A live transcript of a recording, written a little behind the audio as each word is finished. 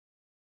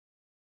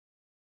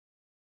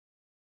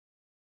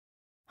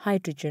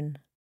hydrogen,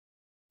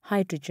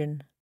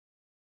 hydrogen.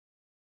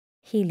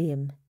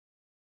 Helium,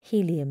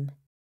 helium.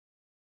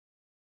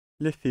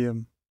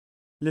 lithium,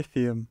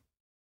 lithium.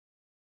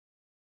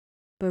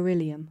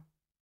 Beryllium,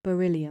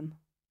 beryllium.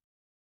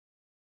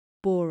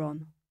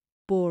 Boron,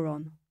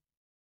 boron.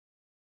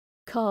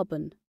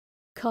 Carbon,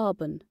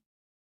 carbon.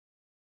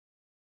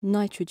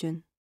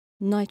 Nitrogen,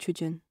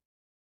 nitrogen.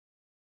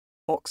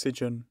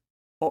 Oxygen,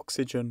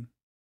 oxygen.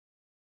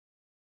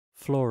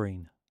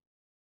 Fluorine,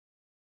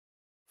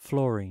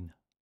 fluorine.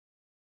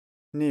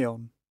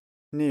 Neon,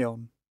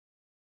 neon.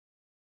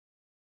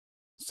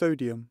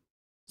 Sodium,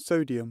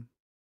 sodium.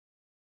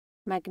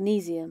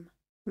 Magnesium,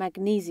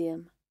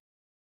 magnesium.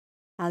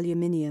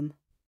 Aluminium,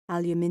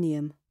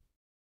 aluminium.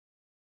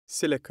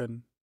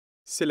 Silicon,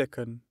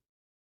 silicon.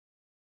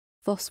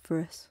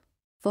 Phosphorus,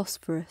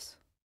 phosphorus.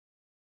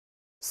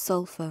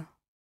 Sulfur,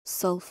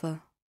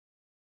 sulfur.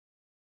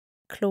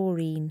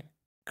 Chlorine,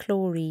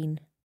 chlorine.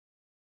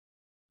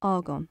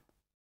 Argon,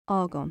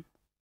 argon.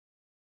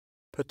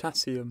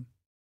 Potassium,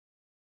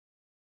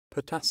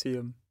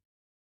 potassium.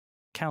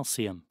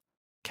 Calcium,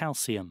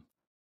 calcium.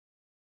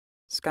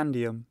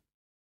 Scandium,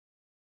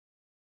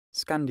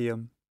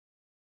 scandium.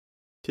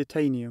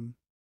 Titanium,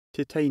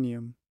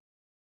 titanium.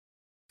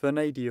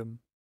 Vanadium,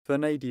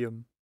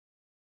 vanadium.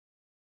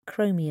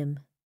 Chromium,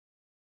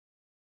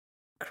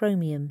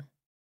 chromium.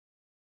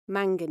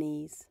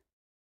 Manganese,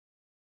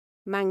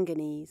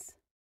 manganese.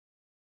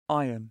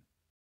 Iron,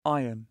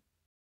 iron.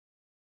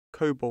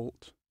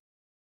 Cobalt,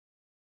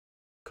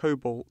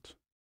 cobalt.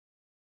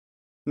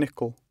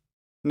 Nickel,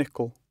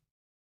 nickel.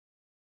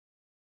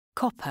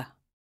 Copper,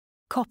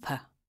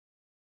 copper.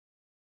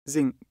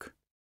 Zinc,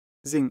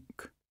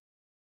 zinc.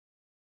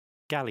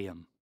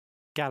 Gallium,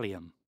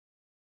 gallium.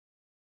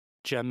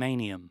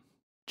 Germanium,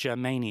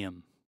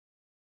 germanium.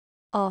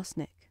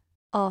 Arsenic,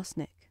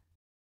 arsenic.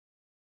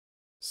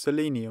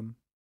 Selenium,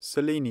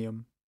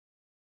 selenium.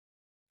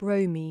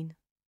 Bromine,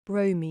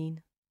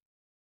 bromine.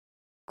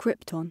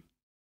 Krypton,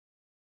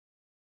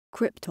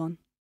 krypton.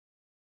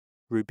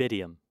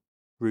 Rubidium,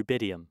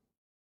 rubidium.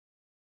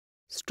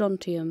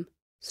 Strontium,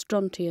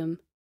 strontium.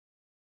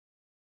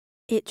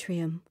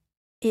 Yttrium,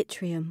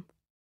 yttrium.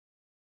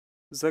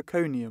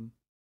 Zirconium,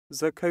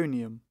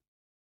 zirconium.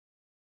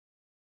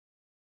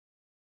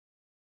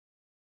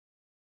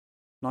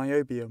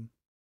 Niobium,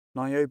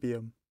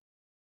 niobium.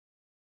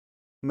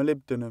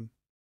 Molybdenum,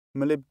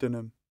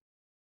 molybdenum.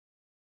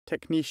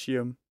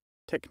 Technetium,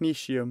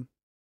 technetium.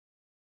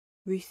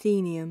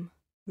 Ruthenium,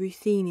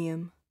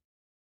 ruthenium.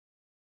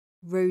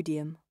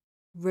 Rhodium,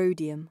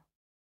 rhodium.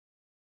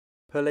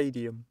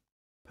 Palladium,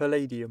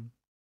 palladium.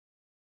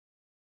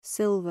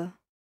 Silver,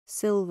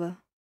 silver.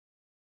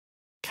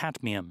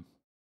 Cadmium,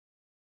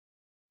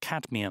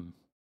 cadmium.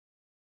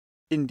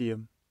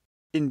 Indium,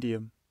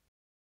 indium.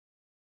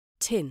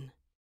 Tin,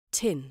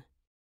 tin.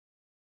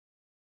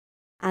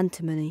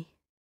 Antimony,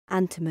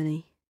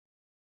 antimony.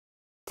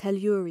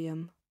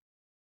 Tellurium,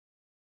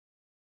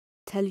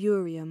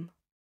 tellurium.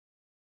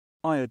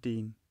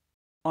 Iodine,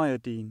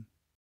 iodine.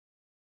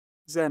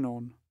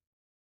 Xenon,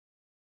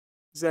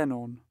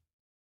 xenon.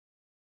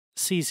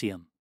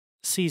 Cesium,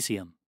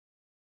 cesium.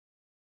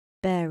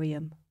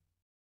 Barium,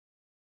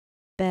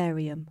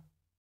 barium.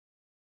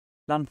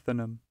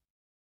 Lanthanum,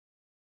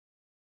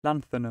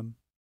 lanthanum.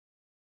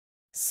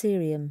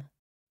 cerium,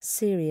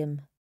 cerium.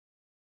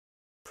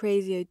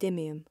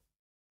 Praseodymium,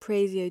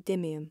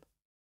 praseodymium.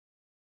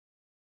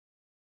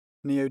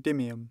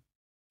 Neodymium,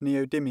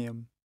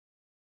 neodymium.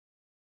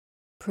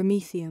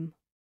 Promethium,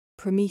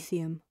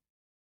 promethium.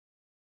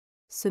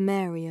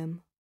 Samarium,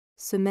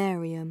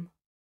 samarium.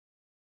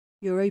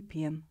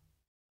 Europium,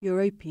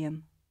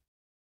 europium.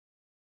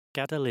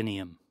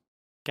 Gadolinium,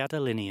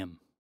 gadolinium.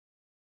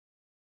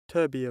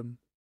 Terbium,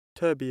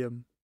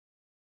 terbium.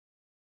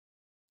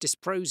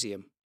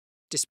 Dysprosium,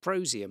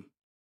 dysprosium.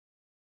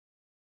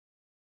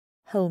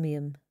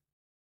 Holmium,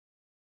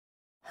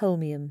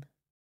 holmium.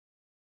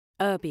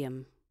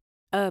 Erbium,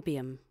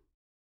 erbium.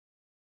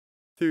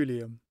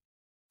 Thulium,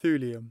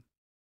 thulium.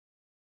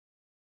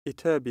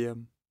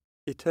 Ytterbium,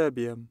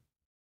 ytterbium.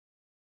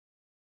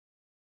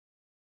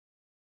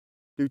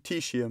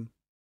 Lutetium,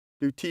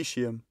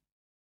 lutetium.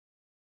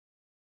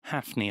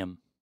 Hafnium,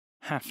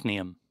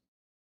 hafnium.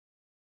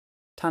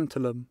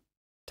 Tantalum,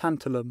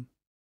 tantalum.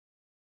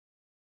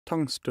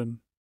 Tungsten,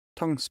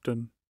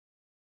 tungsten.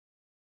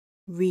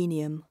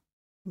 Rhenium,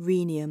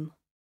 rhenium.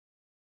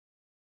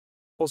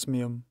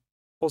 Osmium,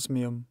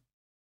 osmium.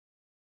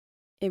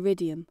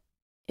 Iridium,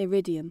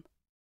 iridium.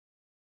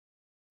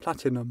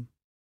 Platinum,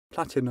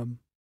 platinum.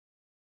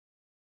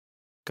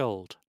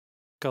 Gold,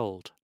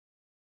 gold.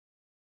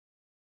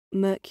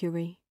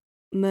 Mercury,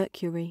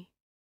 mercury.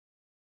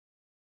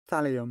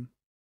 Thallium,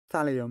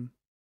 thallium.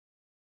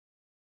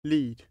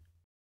 Lead,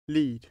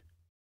 lead.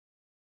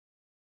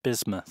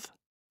 Bismuth,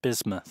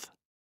 bismuth.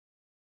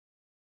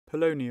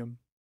 Polonium,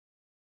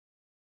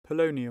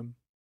 polonium.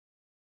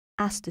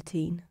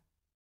 Astatine,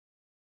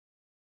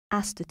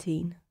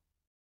 astatine.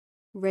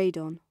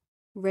 Radon,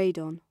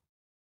 radon.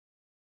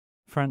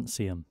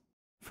 Francium,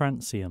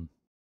 francium.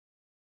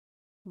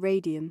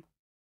 radium,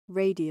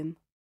 radium,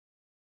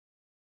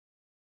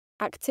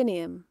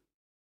 actinium,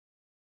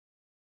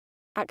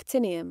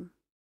 actinium,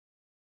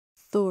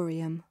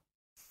 thorium,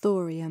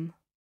 thorium,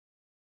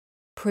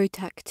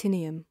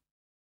 protactinium,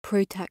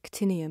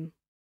 protactinium,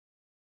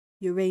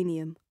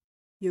 uranium,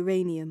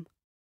 uranium,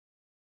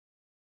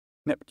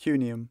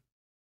 Neptunium,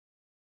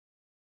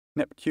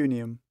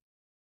 Neptunium,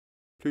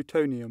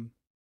 plutonium,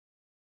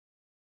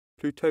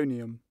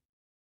 plutonium,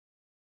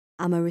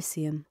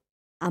 americium,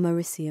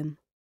 americium,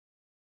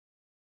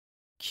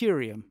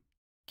 curium,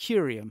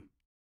 curium,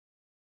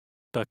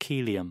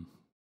 berkelium,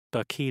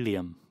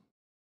 berkelium,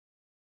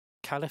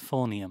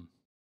 californium,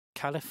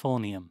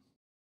 californium,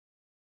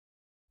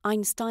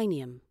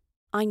 Einsteinium,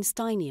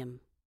 Einsteinium,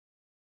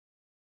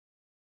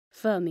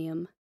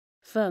 fermium,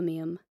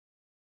 fermium,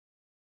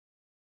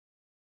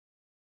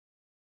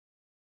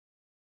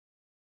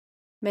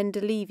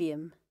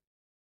 mendelevium,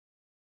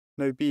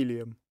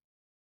 nobelium,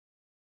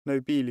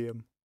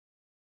 nobelium,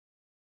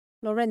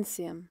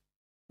 lawrencium,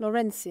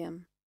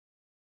 lawrencium,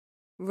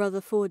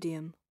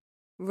 rutherfordium,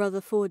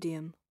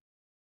 rutherfordium,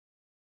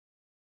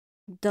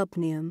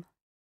 dubnium,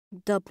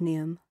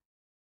 dubnium,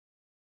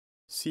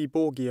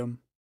 seaborgium,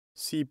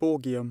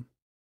 seaborgium,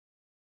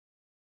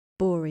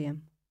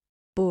 borium,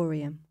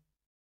 borium,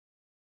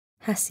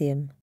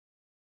 Hassium,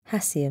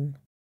 hassium,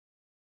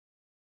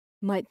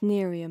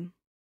 meitnerium,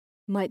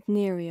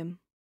 meitnerium,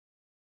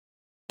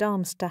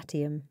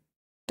 Darmstadtium,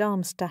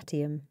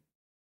 Darmstadtium,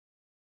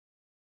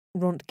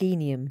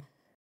 Rontgenium,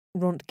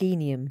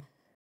 Rontgenium,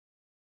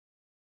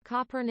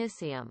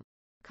 Copernicium,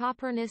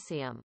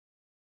 Copernicium,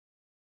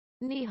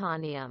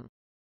 Nihonium,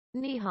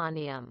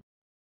 Nihonium,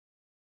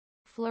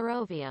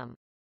 Flerovium,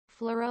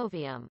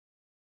 Flerovium,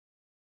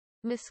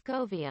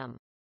 Muscovium,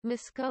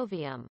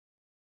 Muscovium,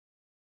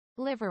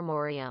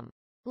 Livermorium,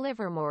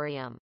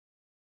 Livermorium,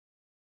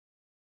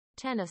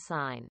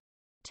 Tennessine,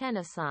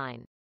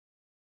 Tennessine,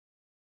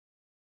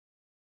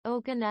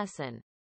 Oganesson,